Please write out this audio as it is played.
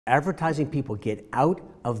Advertising people get out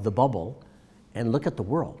of the bubble and look at the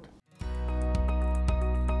world.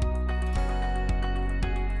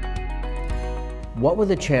 What were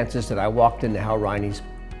the chances that I walked into Hal Riney's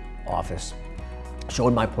office,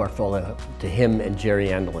 showing my portfolio to him and Jerry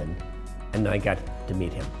Andelin, and I got to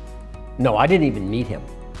meet him? No, I didn't even meet him.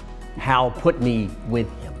 Hal put me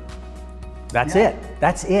with him. That's it.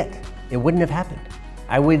 That's it. It wouldn't have happened.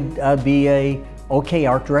 I would be a okay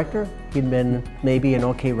art director. He'd been maybe an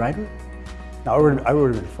okay writer. I would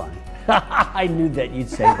have been funny. I knew that you'd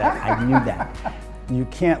say that. I knew that. You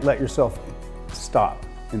can't let yourself stop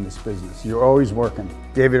in this business. You're always working.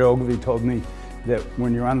 David Ogilvy told me that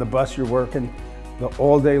when you're on the bus, you're working.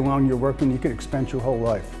 All day long you're working, you could expense your whole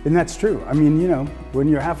life. And that's true. I mean, you know, when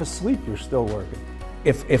you're half asleep, you're still working.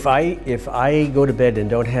 If I go to bed and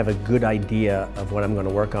don't have a good idea of what I'm going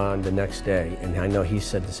to work on the next day, and I know he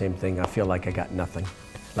said the same thing, I feel like I got nothing.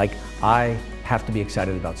 Like, I have to be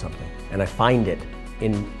excited about something, and I find it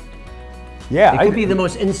in. Yeah, it could be the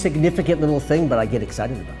most insignificant little thing, but I get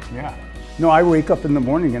excited about it. Yeah. No, I wake up in the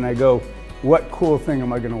morning and I go, what cool thing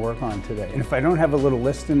am I going to work on today? And if I don't have a little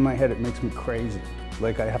list in my head, it makes me crazy.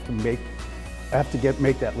 Like I have to make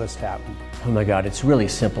that list happen. Oh my God, it's really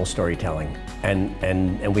simple storytelling.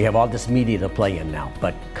 And we have all this media to play in now,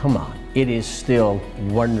 but come on. It is still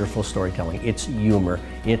wonderful storytelling. It's humor.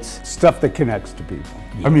 It's stuff that connects to people.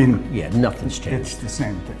 Yeah, I mean, yeah, nothing's changed. It's the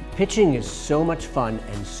same thing. Pitching is so much fun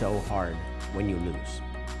and so hard when you lose,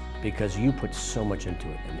 because you put so much into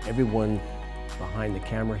it, and everyone behind the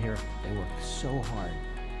camera here, they work so hard.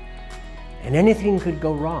 And anything could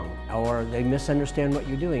go wrong, or they misunderstand what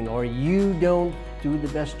you're doing, or you don't do the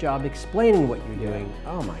best job explaining what you're doing.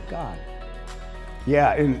 Oh my God.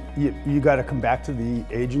 Yeah, and you got to come back to the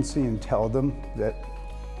agency and tell them that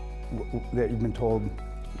you've been told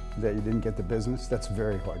that you didn't get the business. That's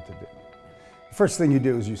very hard to do. The first thing you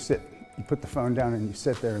do is you put the phone down and you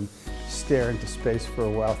sit there and stare into space for a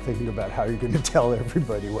while, thinking about how you're going to tell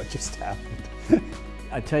everybody what just happened.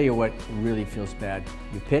 I tell you what really feels bad.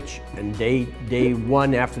 You pitch, and day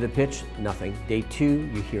one after the pitch, nothing. Day two,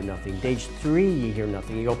 you hear nothing. Day three, you hear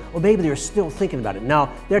nothing. You go, well, maybe they're still thinking about it.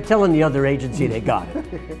 Now, they're telling the other agency they got it,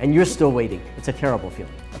 and you're still waiting. It's a terrible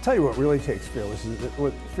feeling. I'll tell you what really takes Fearless is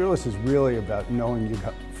what Fearless is really about, knowing you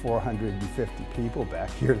got 450 people back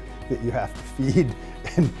here that you have to feed,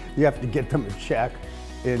 and you have to get them a check,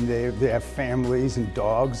 and they have families and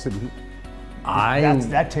dogs, and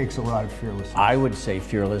that takes a lot of fearlessness. I would say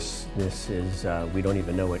fearlessness is, we don't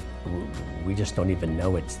even know it, we just don't even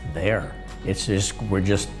know it's there. It's just, we're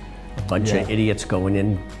just a bunch of idiots going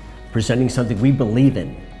in, presenting something we believe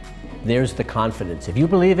in. There's the confidence. If you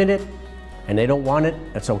believe in it and they don't want it,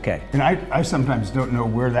 that's okay. And I sometimes don't know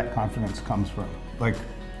where that confidence comes from. Like,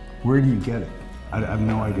 where do you get it? I have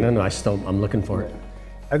no idea. No, I'm looking for it.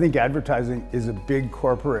 I think advertising is a big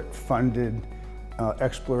corporate funded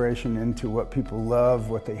exploration into what people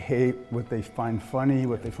love, what they hate, what they find funny,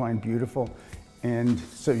 what they find beautiful, and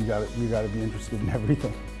so you got to be interested in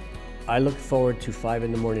everything. I look forward to 5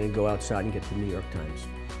 in the morning and go outside and get the New York Times.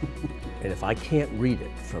 And if I can't read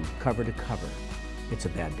it from cover to cover, it's a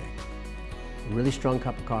bad day. A really strong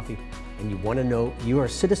cup of coffee, and you want to know you are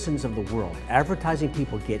citizens of the world. Advertising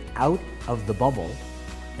people get out of the bubble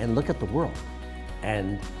and look at the world.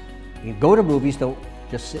 And you go to movies, don't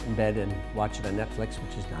just sit in bed and watch it on Netflix,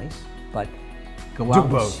 which is nice, but go out.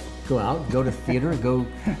 Do both. Go to theater, go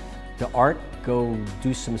to art, go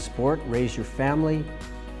do some sport, raise your family,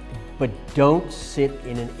 but don't sit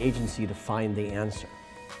in an agency to find the answer.